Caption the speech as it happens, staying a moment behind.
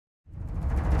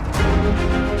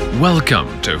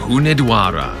Welcome to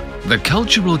Hunedoara, the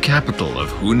cultural capital of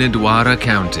Hunedoara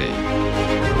County.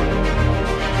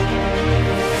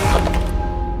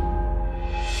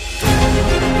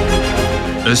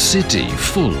 A city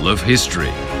full of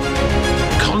history,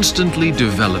 constantly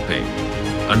developing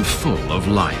and full of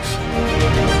life.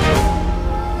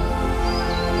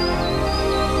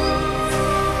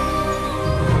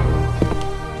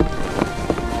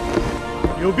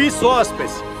 Iubiți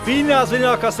oaspeți, bine ați venit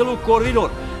la Castelul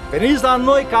Corilor. Veniți la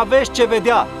noi că aveți ce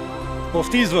vedea.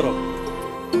 Poftiți, vă rog.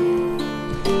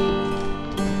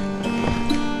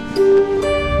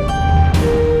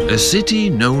 A city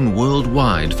known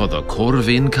worldwide for the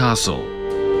Corvin Castle.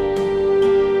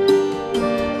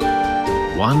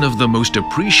 One of the most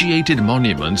appreciated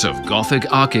monuments of Gothic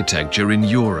architecture in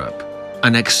Europe.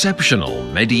 An exceptional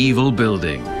medieval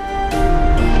building.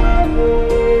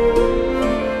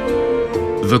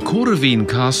 The Corvin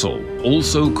Castle,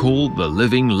 also called the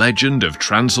living legend of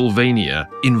Transylvania,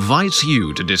 invites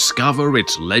you to discover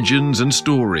its legends and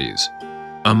stories,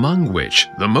 among which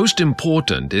the most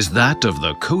important is that of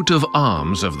the coat of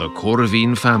arms of the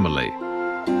Corvin family.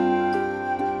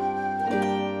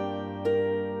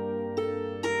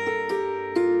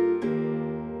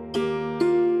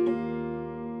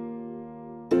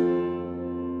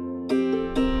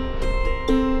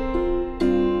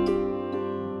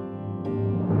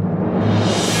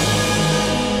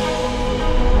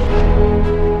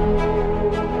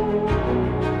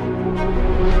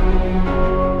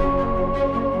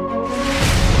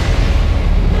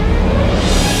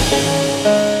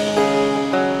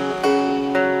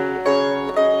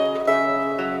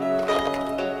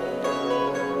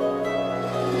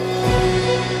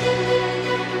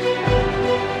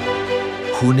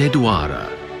 Hunedoara,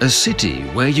 a city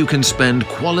where you can spend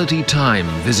quality time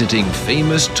visiting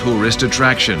famous tourist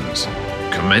attractions,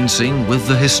 commencing with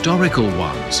the historical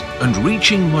ones and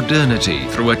reaching modernity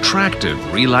through attractive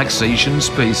relaxation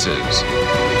spaces.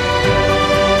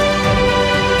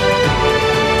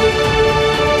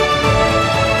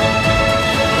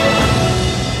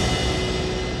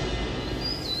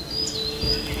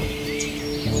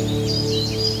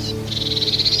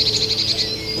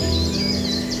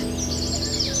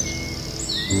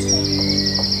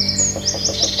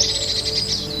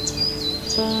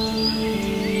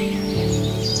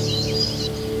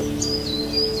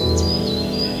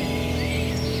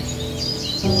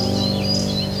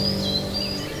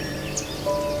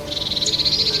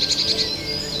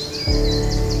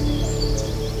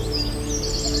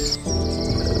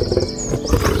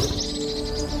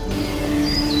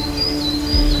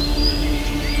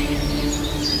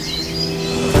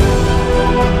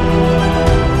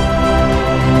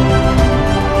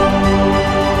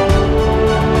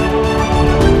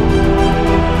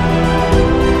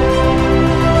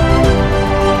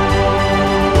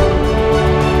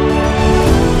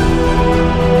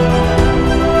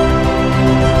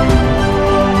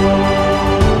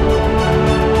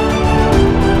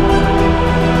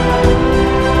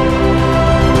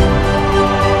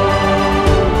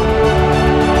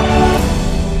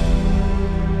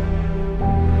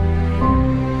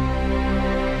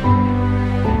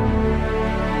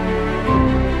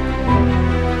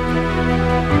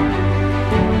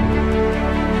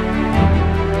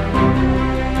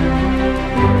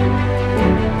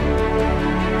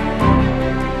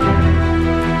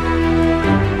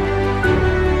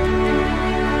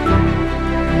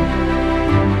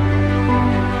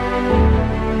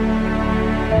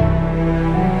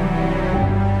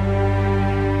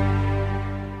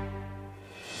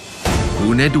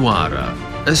 Hunedoara,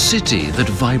 a city that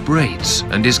vibrates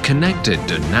and is connected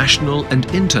to national and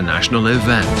international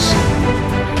events,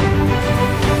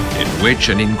 in which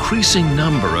an increasing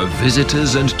number of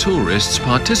visitors and tourists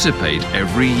participate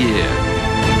every year.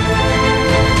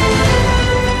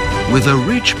 With a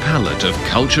rich palette of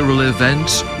cultural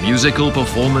events, musical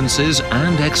performances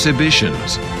and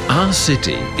exhibitions, our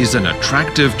city is an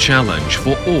attractive challenge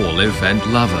for all event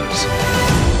lovers.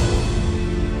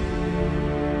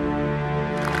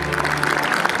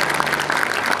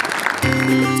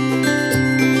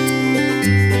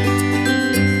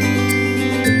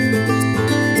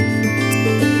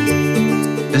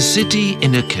 A city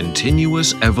in a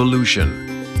continuous evolution,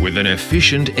 with an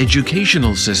efficient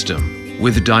educational system,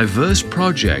 with diverse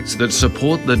projects that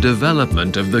support the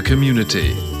development of the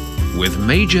community, with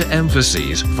major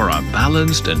emphases for a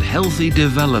balanced and healthy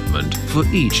development for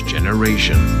each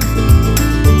generation.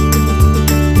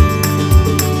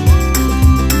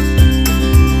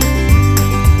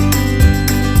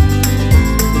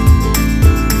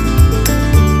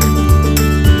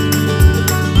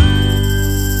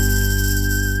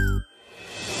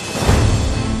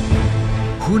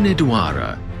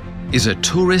 Hunedoara is a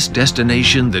tourist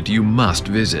destination that you must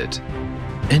visit.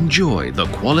 Enjoy the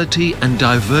quality and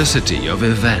diversity of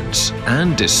events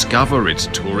and discover its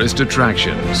tourist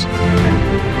attractions.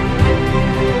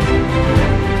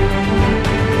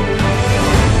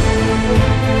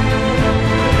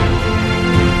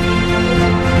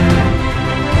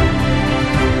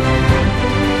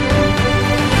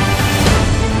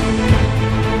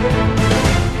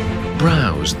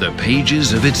 Browse the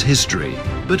pages of its history,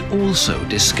 but also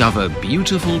discover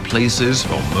beautiful places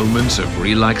for moments of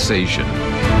relaxation.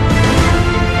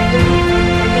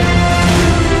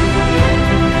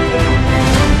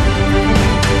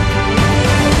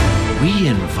 We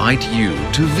invite you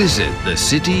to visit the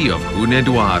city of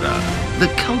Hunedoara, the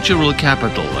cultural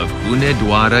capital of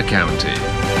Hunedoara County.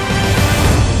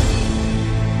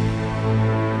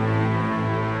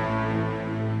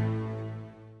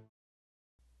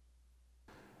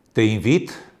 Te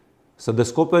invit să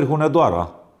descoperi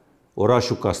Hunedoara,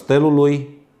 orașul castelului,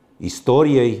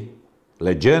 istoriei,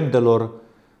 legendelor,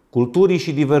 culturii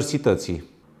și diversității.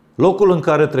 Locul în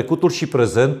care trecutul și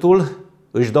prezentul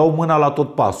își dau mâna la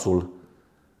tot pasul,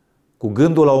 cu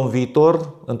gândul la un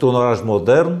viitor într-un oraș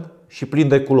modern și plin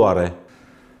de culoare.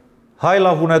 Hai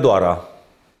la Hunedoara!